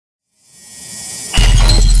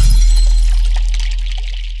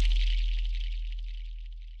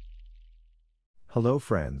Hello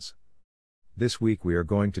friends. This week we are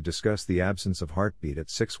going to discuss the absence of heartbeat at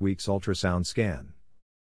 6 weeks ultrasound scan.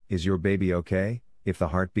 Is your baby okay, if the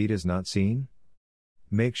heartbeat is not seen?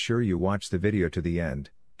 Make sure you watch the video to the end,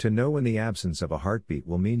 to know when the absence of a heartbeat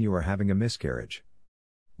will mean you are having a miscarriage.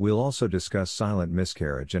 We'll also discuss silent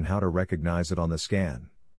miscarriage and how to recognize it on the scan.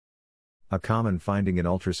 A common finding in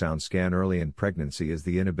ultrasound scan early in pregnancy is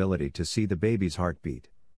the inability to see the baby's heartbeat.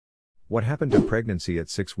 What happened to pregnancy at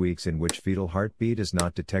 6 weeks in which fetal heartbeat is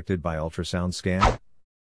not detected by ultrasound scan?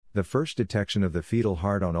 The first detection of the fetal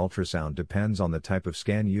heart on ultrasound depends on the type of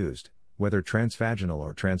scan used, whether transvaginal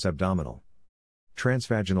or transabdominal.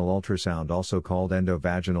 Transvaginal ultrasound, also called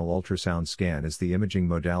endovaginal ultrasound scan, is the imaging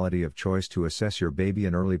modality of choice to assess your baby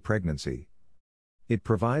in early pregnancy. It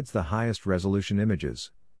provides the highest resolution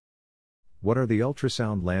images. What are the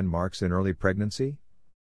ultrasound landmarks in early pregnancy?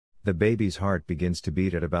 The baby's heart begins to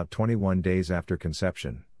beat at about 21 days after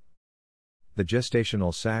conception. The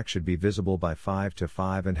gestational sac should be visible by 5 to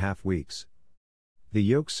 5.5 weeks. The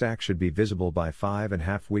yolk sac should be visible by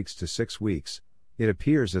 5.5 weeks to 6 weeks. It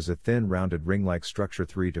appears as a thin rounded ring-like structure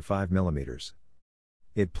 3 to 5 millimeters.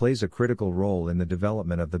 It plays a critical role in the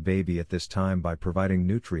development of the baby at this time by providing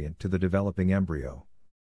nutrient to the developing embryo.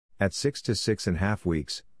 At 6 to 6.5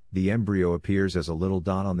 weeks, the embryo appears as a little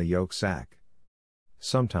dot on the yolk sac,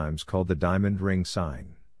 sometimes called the diamond ring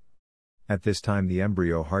sign. At this time the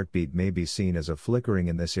embryo heartbeat may be seen as a flickering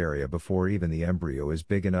in this area before even the embryo is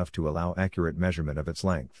big enough to allow accurate measurement of its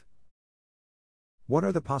length. What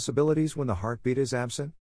are the possibilities when the heartbeat is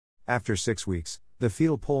absent? After 6 weeks, the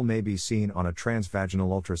fetal pole may be seen on a transvaginal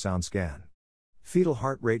ultrasound scan. Fetal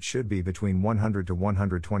heart rate should be between 100 to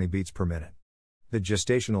 120 beats per minute. The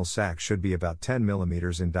gestational sac should be about 10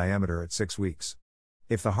 millimeters in diameter at 6 weeks.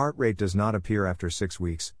 If the heart rate does not appear after 6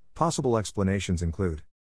 weeks, possible explanations include: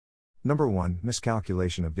 Number 1.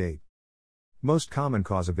 Miscalculation of date. Most common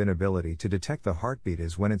cause of inability to detect the heartbeat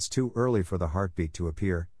is when it's too early for the heartbeat to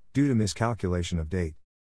appear, due to miscalculation of date.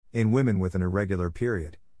 In women with an irregular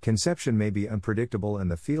period, conception may be unpredictable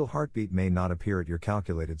and the fetal heartbeat may not appear at your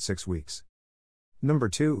calculated 6 weeks. Number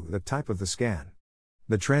 2. The type of the scan.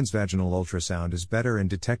 The transvaginal ultrasound is better in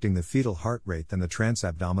detecting the fetal heart rate than the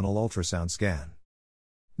transabdominal ultrasound scan.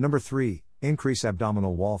 Number 3. Increase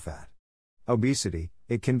abdominal wall fat. Obesity.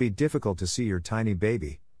 It can be difficult to see your tiny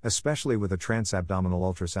baby, especially with a transabdominal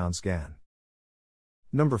ultrasound scan.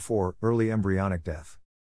 Number 4. Early embryonic death.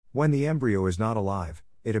 When the embryo is not alive,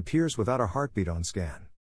 it appears without a heartbeat on scan.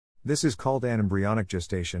 This is called anembryonic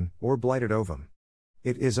gestation, or blighted ovum.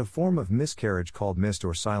 It is a form of miscarriage called missed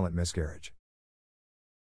or silent miscarriage.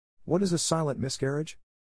 What is a silent miscarriage?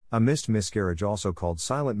 A missed miscarriage, also called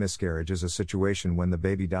silent miscarriage, is a situation when the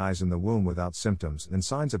baby dies in the womb without symptoms and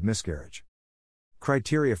signs of miscarriage.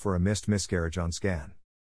 Criteria for a missed miscarriage on scan.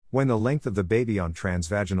 When the length of the baby on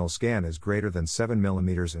transvaginal scan is greater than 7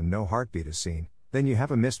 millimeters and no heartbeat is seen, then you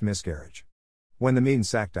have a missed miscarriage. When the mean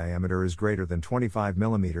sac diameter is greater than 25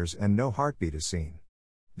 millimeters and no heartbeat is seen,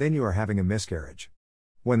 then you are having a miscarriage.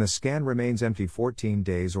 When the scan remains empty 14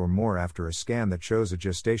 days or more after a scan that shows a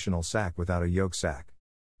gestational sac without a yolk sac.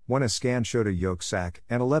 When a scan showed a yolk sac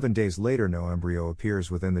and 11 days later no embryo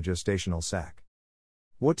appears within the gestational sac.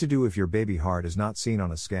 What to do if your baby heart is not seen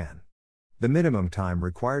on a scan? The minimum time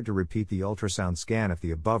required to repeat the ultrasound scan if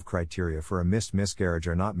the above criteria for a missed miscarriage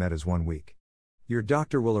are not met is 1 week. Your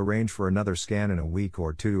doctor will arrange for another scan in a week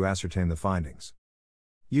or 2 to ascertain the findings.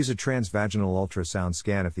 Use a transvaginal ultrasound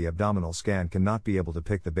scan if the abdominal scan cannot be able to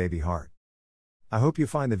pick the baby heart. I hope you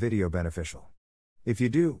find the video beneficial. If you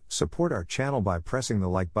do, support our channel by pressing the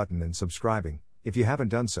like button and subscribing, if you haven't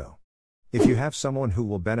done so. If you have someone who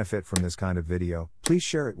will benefit from this kind of video, please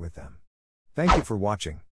share it with them. Thank you for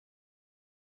watching.